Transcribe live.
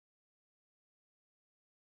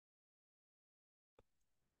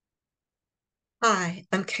Hi,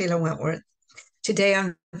 I'm Kayla Wentworth. Today,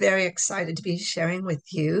 I'm very excited to be sharing with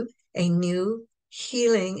you a new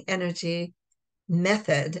healing energy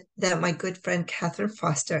method that my good friend Catherine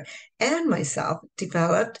Foster and myself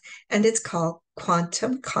developed, and it's called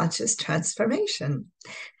Quantum Conscious Transformation.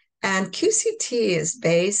 And QCT is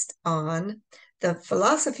based on the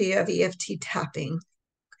philosophy of EFT tapping,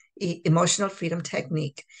 emotional freedom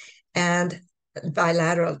technique, and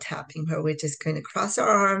bilateral tapping, where we're just going to cross our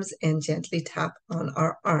arms and gently tap on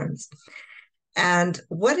our arms. And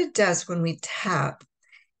what it does when we tap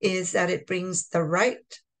is that it brings the right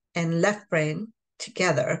and left brain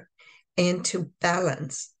together into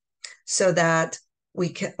balance so that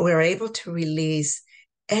we're able to release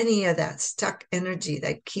any of that stuck energy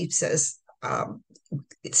that keeps us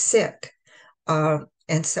sick.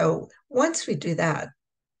 And so once we do that,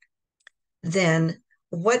 then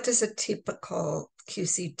what does a typical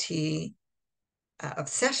QCT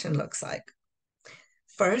session looks like?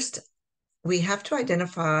 First, we have to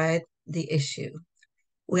identify the issue.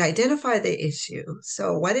 We identify the issue.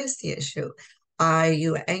 So, what is the issue? Are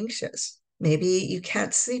you anxious? Maybe you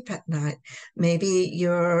can't sleep at night. Maybe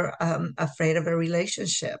you're afraid of a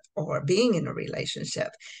relationship or being in a relationship.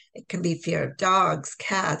 It can be fear of dogs,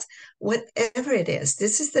 cats, whatever it is.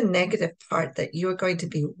 This is the negative part that you're going to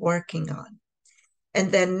be working on. And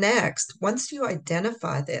then next, once you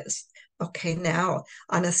identify this, okay, now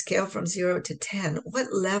on a scale from 0 to 10,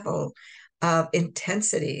 what level of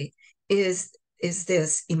intensity is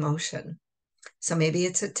this emotion? So maybe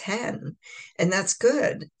it's a 10, and that's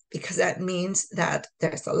good because that means that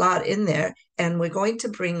there's a lot in there, and we're going to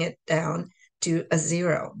bring it down to a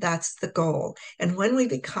 0. That's the goal. And when we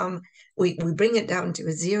bring it down to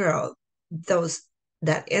a 0,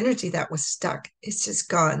 that energy that was stuck is just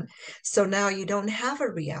gone. So now you don't have a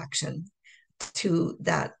reaction to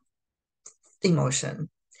that emotion.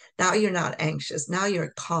 Now you're not anxious. Now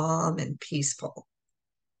you're calm and peaceful.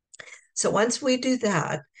 So once we do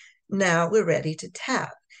that, now we're ready to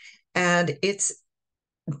tap. And it's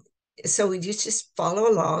so you just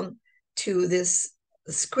follow along to this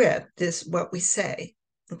script, this what we say.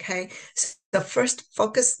 Okay. So the first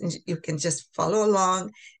focus, you can just follow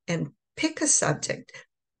along and pick a subject.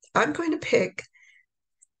 I'm going to pick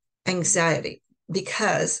anxiety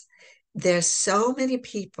because there's so many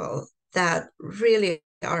people that really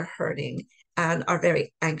are hurting and are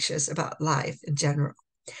very anxious about life in general.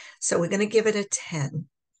 So we're going to give it a 10.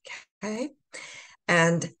 Okay.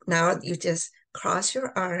 And now you just cross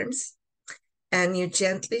your arms and you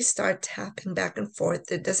gently start tapping back and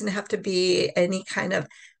forth. It doesn't have to be any kind of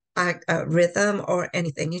rhythm or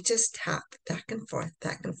anything. You just tap back and forth,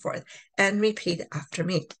 and repeat after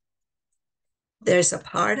me. There's a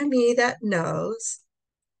part of me that knows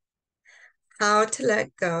how to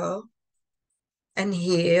let go and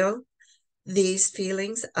heal these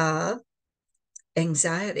feelings of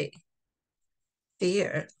anxiety,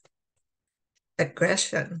 fear,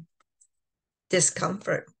 aggression,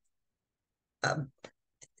 discomfort, um,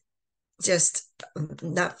 just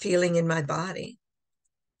not feeling in my body,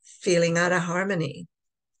 feeling out of harmony,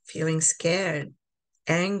 feeling scared,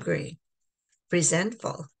 angry,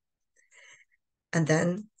 resentful. And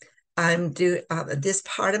then this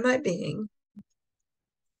part of my being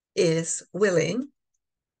is willing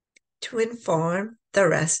to inform the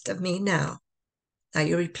rest of me now. Now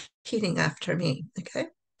you're repeating after me, okay?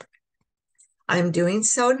 I'm doing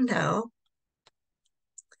so now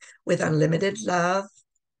with unlimited love,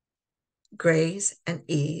 grace, and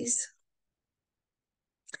ease.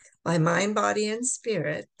 My mind, body, and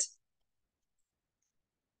spirit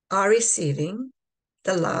are receiving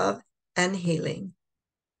the love and healing,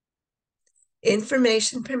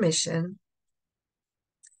 information, permission,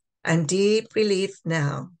 and deep relief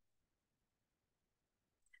now.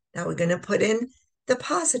 Now we're going to put in the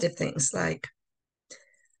positive things like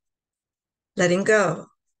letting go,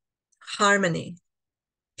 harmony,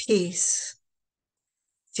 peace,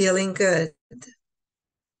 feeling good,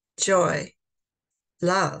 joy,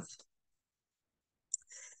 love.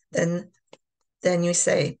 Then you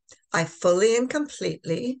say, I fully and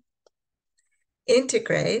completely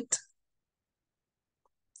integrate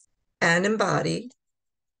and embody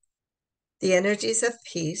the energies of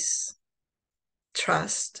peace,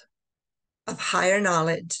 trust, of higher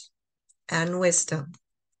knowledge and wisdom,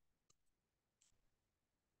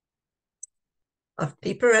 of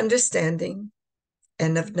deeper understanding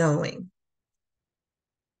and of knowing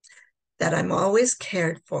that I'm always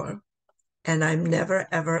cared for and I'm never,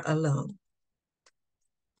 ever alone.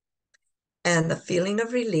 And the feeling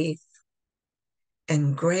of relief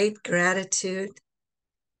and great gratitude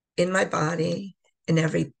in my body, in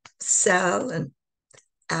every cell and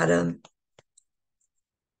atom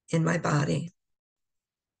in my body.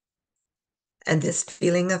 And this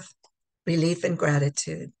feeling of relief and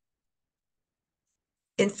gratitude.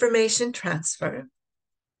 Information transfer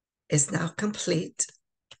is now complete.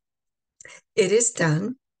 It is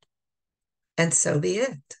done, and so be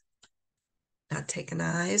it. Now take a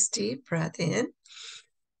nice deep breath in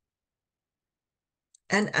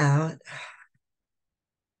and out.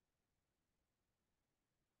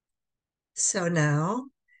 So now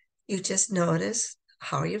you just notice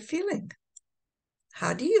how you're feeling.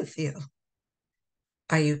 How do you feel?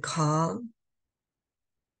 Are you calm,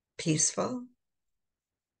 peaceful,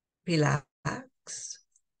 relaxed?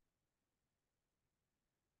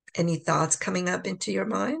 Any thoughts coming up into your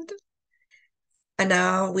mind? And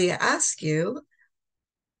now we ask you,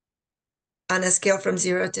 on a scale from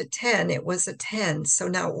 0 to 10, it was a 10. So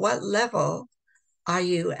now what level are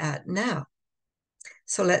you at now?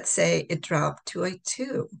 So let's say it dropped to a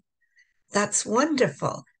 2. That's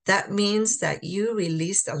wonderful. That means that you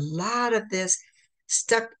released a lot of this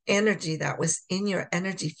stuck energy that was in your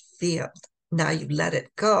energy field. Now you let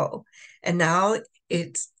it go. And now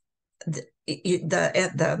it's you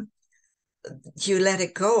let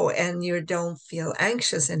it go and you don't feel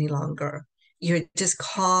anxious any longer. You're just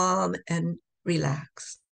calm and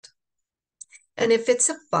relaxed. And if it's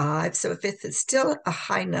a 5, so if it's still a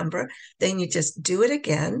high number, then you just do it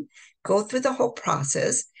again, go through the whole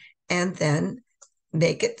process, and then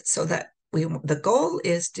make it so that the goal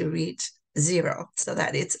is to reach 0 so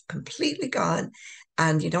that it's completely gone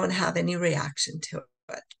and you don't have any reaction to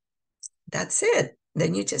it. That's it.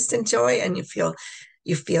 Then you just enjoy and you feel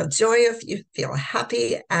joyous, you feel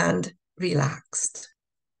happy and relaxed.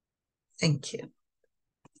 Thank you.